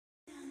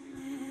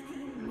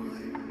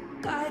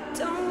God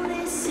don't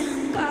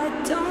listen,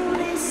 God don't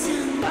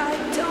listen, God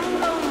don't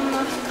know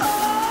my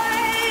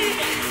heart.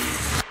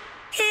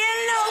 In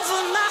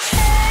over my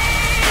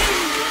head,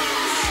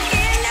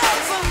 in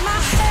over my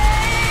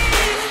head.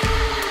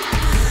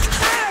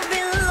 I've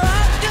been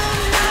locked up,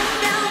 knocked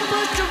down,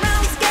 pushed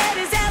around, scared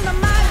as hell I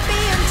might be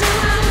until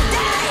I'm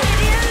dead.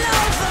 In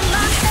over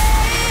my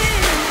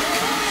head,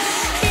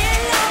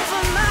 in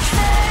over my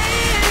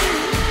head.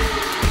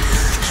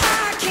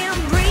 I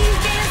can't breathe,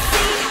 can't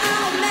see how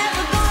I'm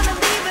ever gonna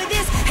leave with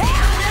this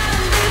hell that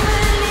I'm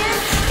living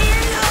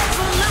in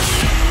over my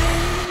head.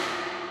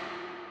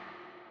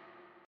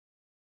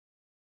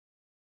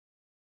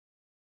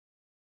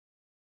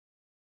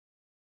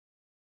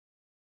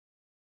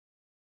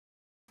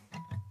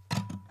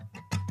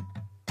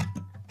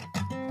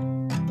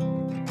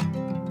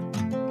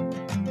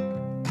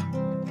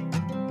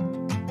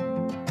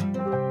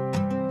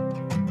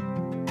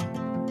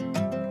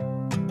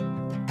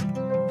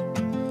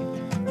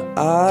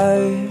 I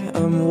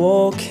am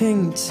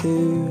walking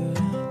towards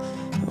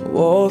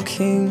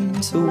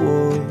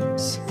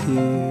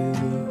you,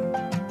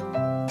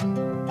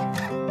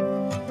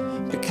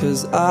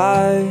 because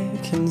I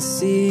can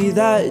see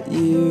that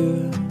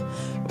you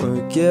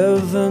were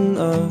given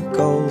a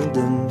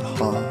golden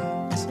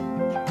heart.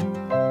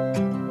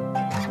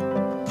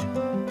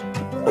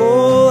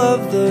 All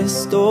of the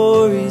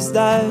stories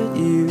that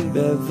you've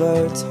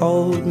ever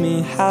told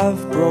me have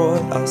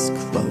brought us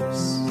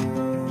close.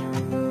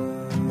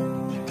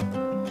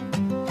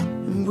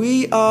 We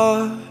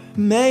are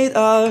made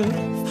of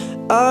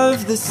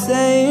the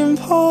same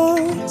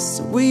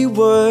parts. We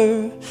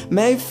were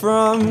made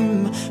from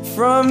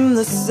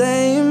the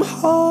same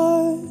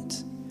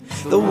heart.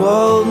 The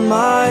world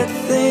might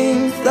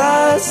think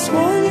that's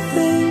one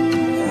thing.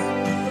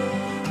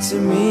 To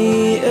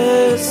me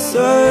it's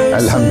certain.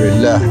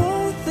 Alhamdulillah,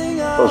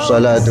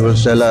 wassalatu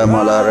wassalamu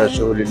ala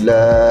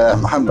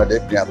rasulillah Muhammad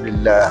ibn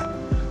Abdullah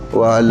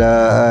wa ala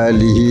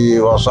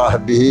alihi wa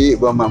sahbihi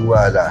wa man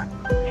wala.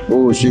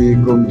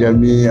 أوصيكم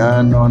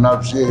جميعا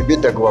ونفسي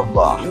بتقوى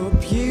الله.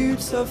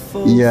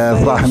 يا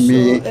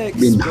فهمي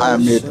بن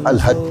حامد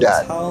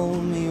الحداد،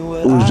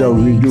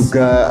 أزوجك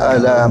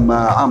على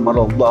ما أمر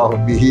الله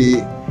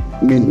به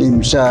من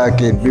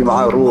إمساك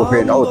بمعروف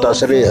أو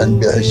تصريح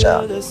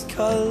بإحسان.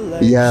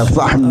 يا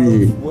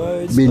فهمي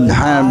بن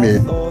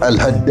حامد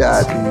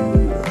الحداد،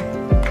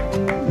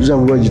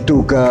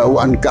 زوجتك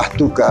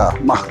وأنكحتك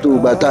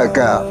مخطوبتك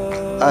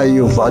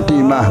أي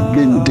فاطمة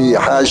بنت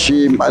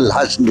حاشم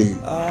الحسني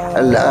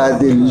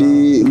العادل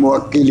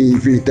موكلي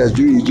في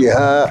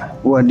تزويجها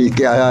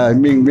ونكاحها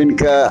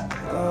منك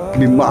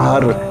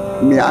بمهر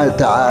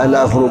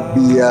 100,000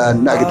 روبية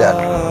نقدا.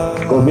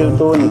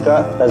 قبلت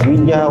نكاح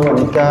تزويجها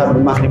ونكاح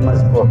بمهر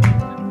مذكور.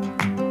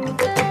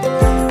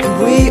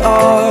 We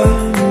are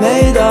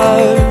made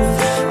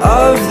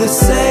of the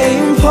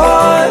same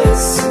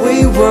parts.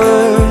 We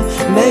were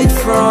made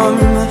from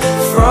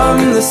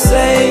the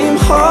same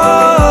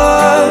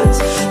heart.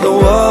 The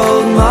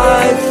world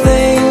might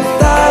think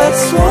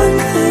that's one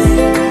thing.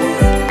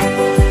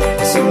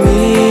 To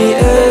me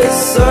it's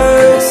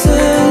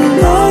certain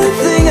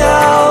nothing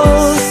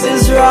else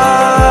is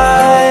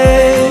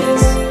right.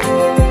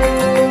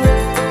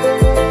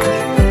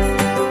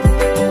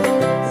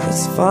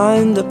 Let's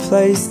find a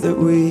place that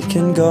we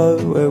can go,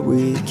 where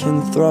we can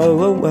throw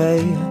away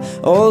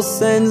all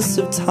sense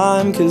of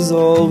time, 'cause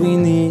all we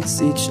need's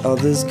each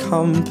other's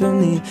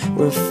company.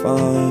 We're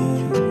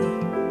fine.